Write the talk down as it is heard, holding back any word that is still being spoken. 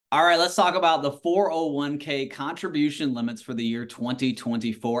All right, let's talk about the 401k contribution limits for the year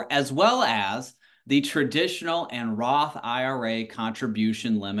 2024, as well as the traditional and Roth IRA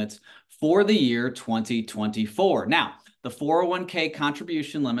contribution limits for the year 2024. Now, the 401k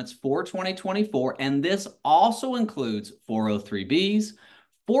contribution limits for 2024, and this also includes 403bs,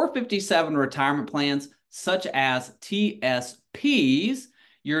 457 retirement plans, such as TSPs.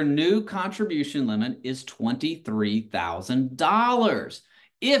 Your new contribution limit is $23,000.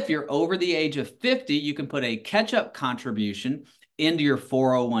 If you're over the age of 50, you can put a catch-up contribution into your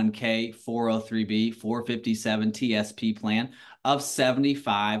 401k, 403b, 457 TSP plan of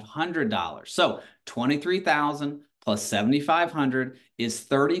 $7,500. So $23,000 plus $7,500 is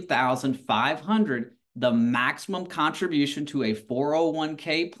 $30,500. The maximum contribution to a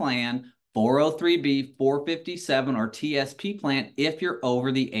 401k plan, 403b, 457, or TSP plan if you're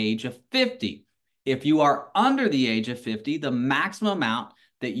over the age of 50. If you are under the age of 50, the maximum amount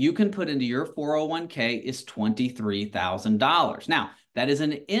that you can put into your 401k is $23,000. Now, that is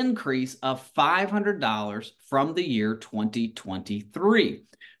an increase of $500 from the year 2023.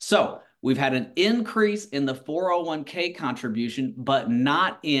 So we've had an increase in the 401k contribution, but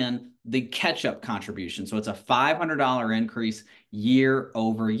not in the catch-up contribution. So it's a $500 increase year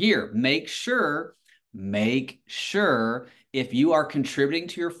over year. Make sure if you are contributing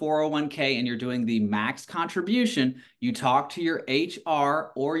to your 401k and you're doing the max contribution, you talk to your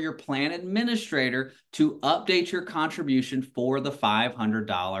HR or your plan administrator to update your contribution for the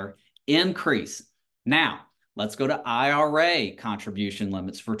 $500 increase. Now, let's go to IRA contribution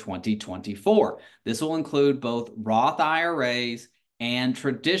limits for 2024. This will include both Roth IRAs and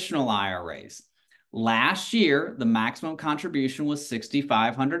traditional IRAs. Last year, the maximum contribution was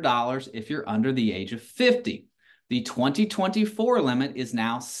 $6,500 if you're under the age of 50. The 2024 limit is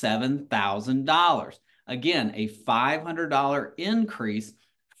now $7,000. Again, a $500 increase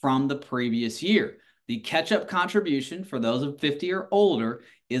from the previous year. The catch-up contribution for those of 50 or older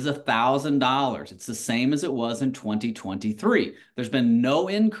is $1,000. It's the same as it was in 2023. There's been no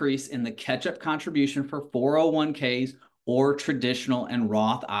increase in the catch-up contribution for 401ks or traditional and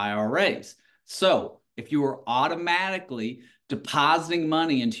Roth IRAs. So if you are automatically depositing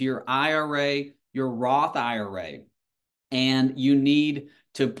money into your IRA, your Roth IRA, and you need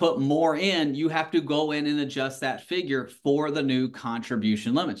to put more in, you have to go in and adjust that figure for the new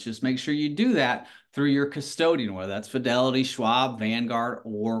contribution limits. Just make sure you do that through your custodian, whether that's Fidelity, Schwab, Vanguard,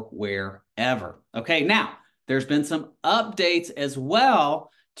 or wherever. Okay, now there's been some updates as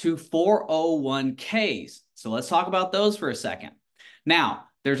well to 401ks. So let's talk about those for a second. Now,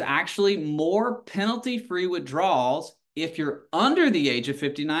 there's actually more penalty-free withdrawals if you're under the age of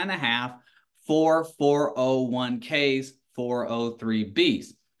 59 and a half for 401ks,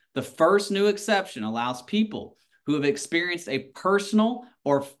 403bs. The first new exception allows people who have experienced a personal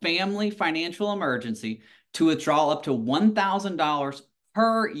or family financial emergency to withdraw up to $1,000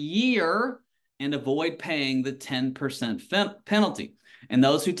 per year and avoid paying the 10% penalty. And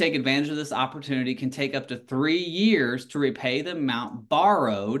those who take advantage of this opportunity can take up to 3 years to repay the amount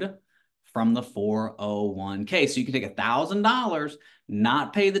borrowed from the 401k. So you can take $1,000,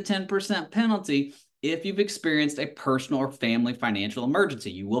 not pay the 10% penalty if you've experienced a personal or family financial emergency.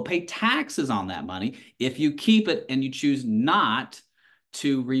 You will pay taxes on that money if you keep it and you choose not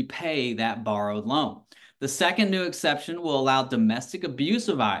to repay that borrowed loan. The second new exception will allow domestic abuse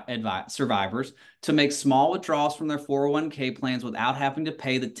survivors to make small withdrawals from their 401k plans without having to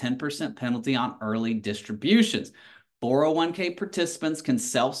pay the 10% penalty on early distributions. 401k participants can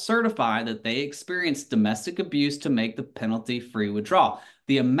self-certify that they experienced domestic abuse to make the penalty-free withdrawal.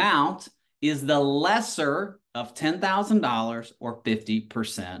 The amount is the lesser of $10,000 or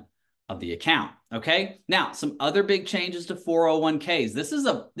 50% of the account. Okay. Now, some other big changes to 401ks. This is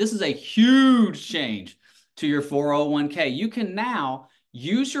a huge change to your 401k. You can now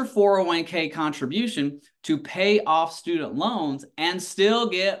use your 401k contribution to pay off student loans and still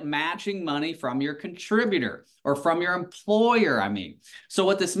get matching money from your contributor or from your employer, I mean. So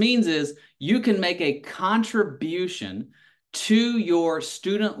what this means is you can make a contribution to your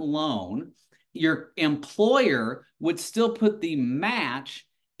student loan. Your employer would still put the match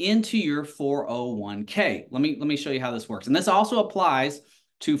into your 401k. Let me show you how this works. And this also applies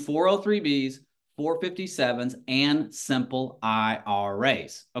to 403bs, 457s, and simple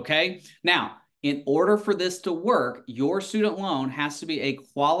IRAs. Okay. Now, in order for this to work, your student loan has to be a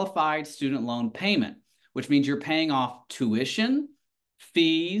qualified student loan payment, which means you're paying off tuition,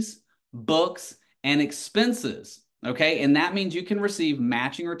 fees, books, and expenses. Okay. And that means you can receive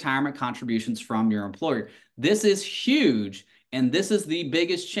matching retirement contributions from your employer. This is huge. And this is the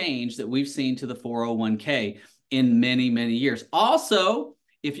biggest change that we've seen to the 401k in many, many years. Also,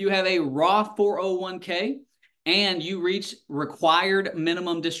 If you have a Roth 401k and you reach required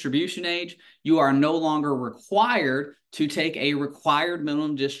minimum distribution age, you are no longer required to take a required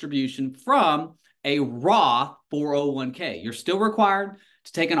minimum distribution from a Roth 401k. You're still required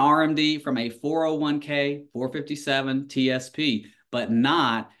to take an RMD from a 401k, 457 TSP, but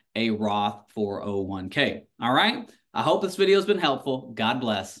not a Roth 401k. All right. I hope this video has been helpful. God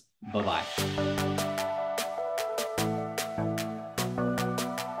bless. Bye-bye.